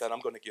 He said, I'm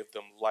going to give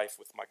them life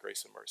with my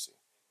grace and mercy.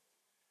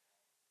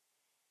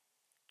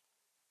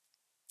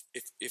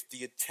 If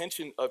the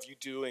intention of you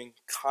doing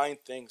kind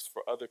things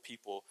for other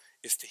people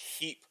is to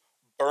heap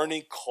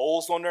burning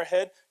coals on their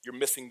head, you're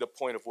missing the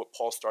point of what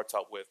Paul starts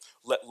out with.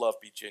 Let love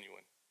be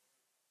genuine.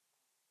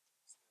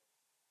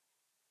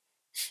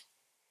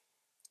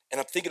 And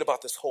I'm thinking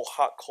about this whole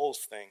hot coals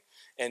thing.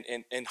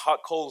 And hot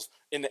coals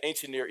in the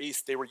ancient Near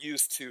East, they were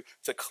used to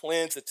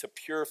cleanse and to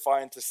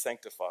purify and to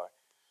sanctify.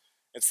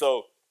 And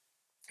so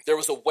there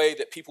was a way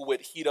that people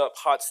would heat up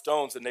hot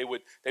stones and they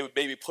would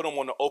maybe put them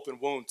on an open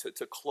wound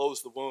to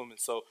close the wound and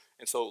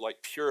so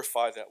like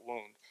purify that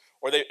wound.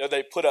 Or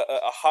they put a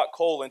hot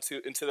coal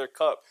into their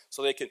cup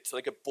so they could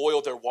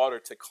boil their water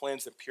to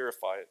cleanse and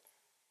purify it.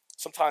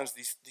 Sometimes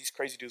these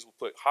crazy dudes will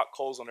put hot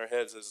coals on their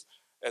heads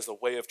as a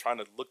way of trying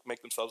to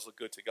make themselves look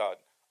good to God.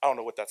 I don't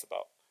know what that's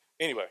about.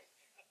 Anyway,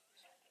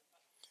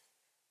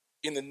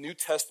 in the New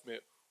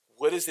Testament,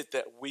 what is it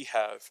that we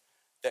have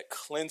that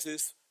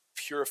cleanses,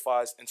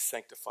 purifies, and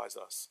sanctifies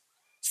us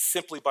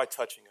simply by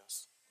touching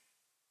us?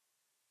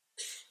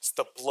 It's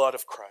the blood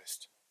of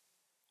Christ.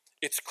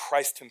 It's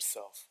Christ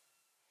himself.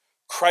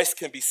 Christ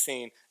can be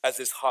seen as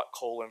this hot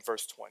coal in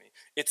verse 20.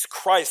 It's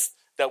Christ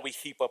that we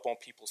heap up on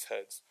people's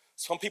heads.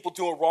 Some people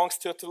doing wrongs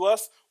to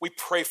us, we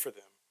pray for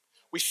them.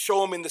 We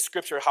show them in the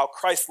scripture how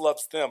Christ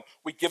loves them.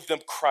 We give them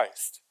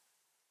Christ.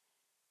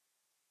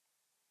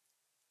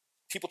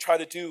 People try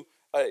to do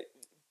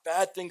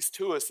bad things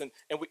to us, and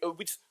we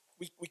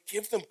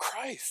give them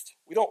Christ.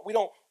 We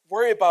don't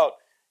worry about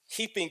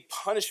heaping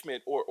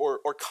punishment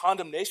or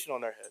condemnation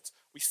on their heads.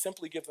 We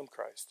simply give them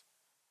Christ.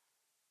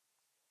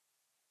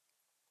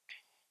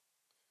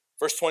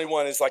 Verse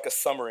 21 is like a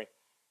summary. It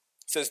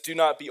says, do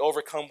not be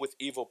overcome with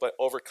evil, but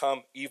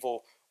overcome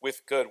evil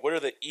with good. What are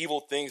the evil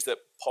things that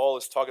Paul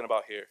is talking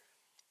about here?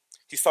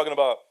 He's talking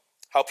about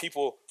how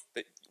people,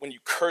 that when you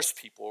curse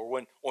people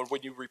or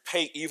when you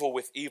repay evil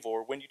with evil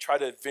or when you try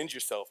to avenge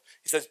yourself,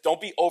 he says,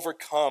 don't be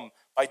overcome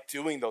by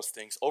doing those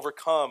things.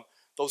 Overcome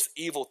those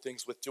evil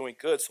things with doing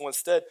good. So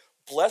instead,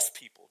 bless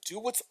people. Do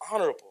what's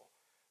honorable.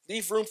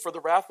 Leave room for the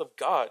wrath of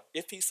God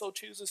if he so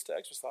chooses to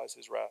exercise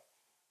his wrath.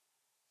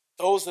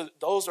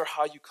 Those are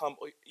how you come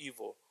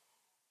evil,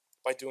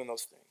 by doing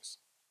those things.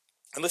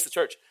 And listen,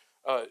 church,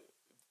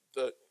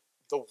 the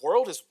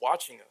world is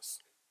watching us.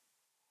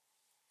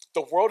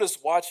 The world is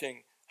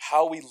watching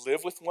how we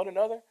live with one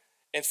another,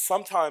 and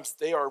sometimes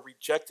they are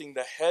rejecting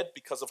the head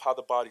because of how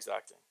the body's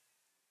acting.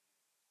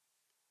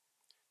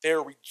 They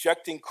are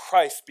rejecting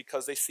Christ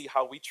because they see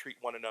how we treat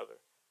one another.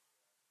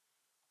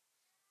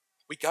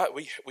 We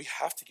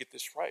have to get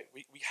this right.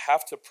 We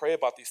have to pray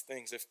about these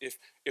things.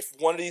 If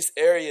one of these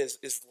areas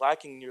is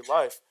lacking in your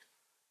life,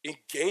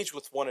 engage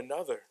with one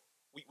another.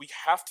 We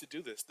have to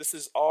do this. This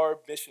is our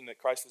mission that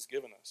Christ has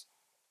given us.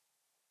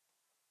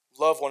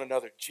 Love one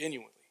another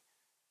genuinely,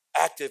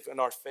 active in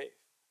our faith,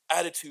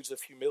 attitudes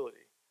of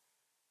humility.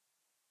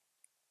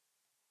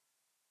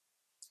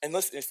 And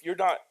listen, if you're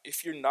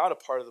not a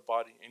part of the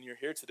body and you're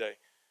here today,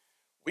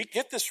 we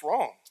get this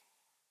wrong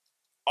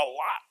a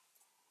lot.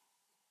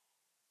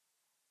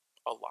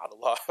 A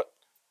lot.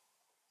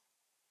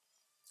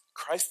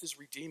 Christ is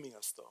redeeming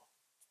us, though.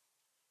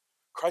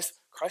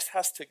 Christ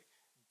has to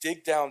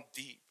dig down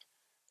deep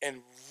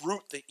and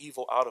root the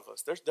evil out of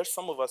us. There's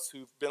some of us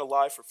who've been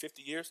alive for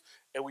 50 years,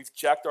 and we've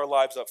jacked our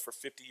lives up for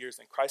 50 years,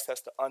 and Christ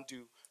has to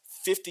undo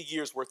 50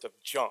 years worth of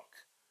junk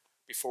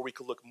before we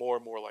could look more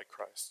and more like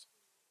Christ.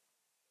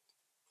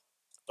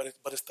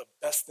 But it's the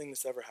best thing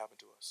that's ever happened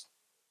to us.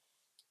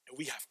 And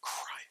we have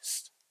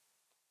Christ.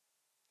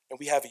 And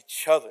we have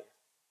each other.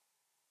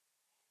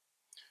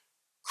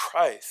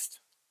 Christ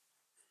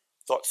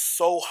thought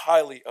so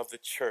highly of the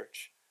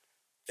church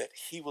that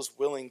he was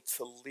willing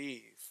to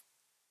leave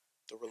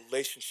the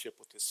relationship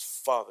with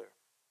his Father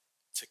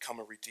to come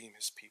and redeem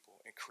his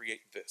people and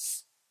create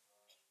this.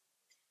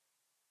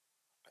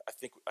 I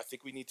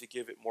think we need to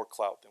give it more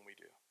clout than we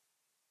do.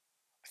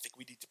 I think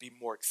we need to be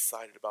more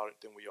excited about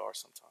it than we are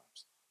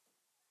sometimes.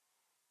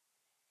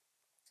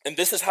 And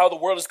this is how the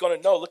world is going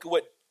to know. Look at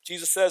what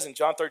Jesus says in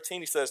John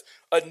 13. He says,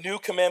 "A new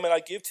commandment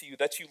I give to you,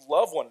 that you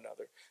love one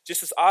another.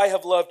 Just as I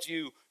have loved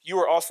you, you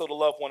are also to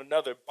love one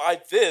another.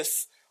 By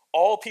this,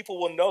 all people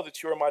will know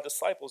that you are my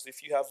disciples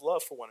if you have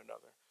love for one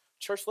another."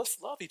 Church,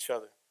 let's love each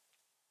other.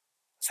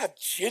 Let's have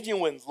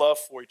genuine love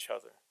for each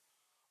other.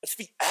 Let's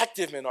be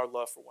active in our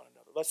love for one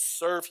another. Let's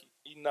serve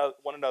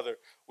one another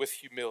with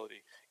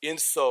humility. In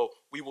so,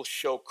 we will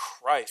show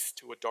Christ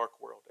to a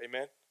dark world.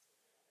 Amen?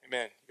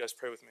 Amen. You guys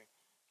pray with me.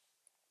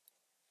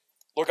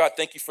 Lord God,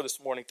 thank you for this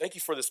morning. Thank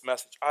you for this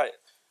message.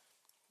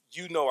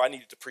 You know I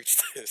needed to preach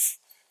this.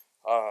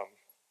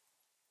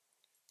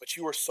 But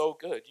you were so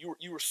good.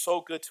 You were so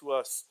good to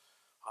us.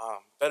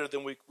 Better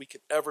than we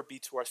could ever be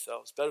to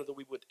ourselves. Better than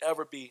we would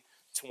ever be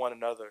to one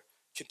another.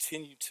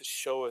 Continue to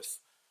show us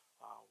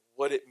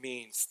what it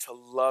means to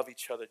love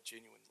each other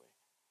genuinely.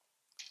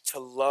 To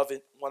love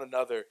one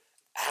another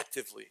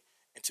actively.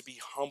 And to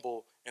be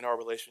humble in our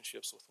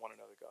relationships with one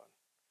another, God.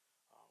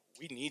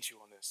 We need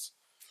you on this.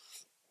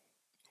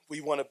 We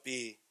want to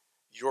be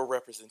your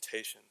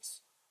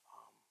representations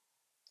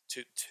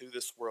to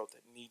this world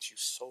that needs you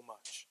so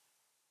much.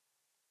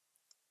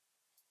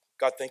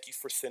 God, thank you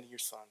for sending your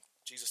son.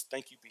 Jesus,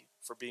 thank you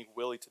for being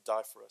willing to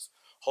die for us.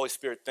 Holy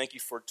Spirit, thank you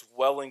for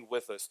dwelling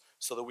with us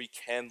so that we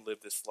can live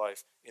this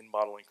life in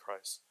modeling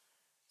Christ.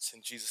 It's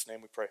in Jesus'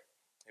 name we pray.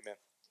 Amen.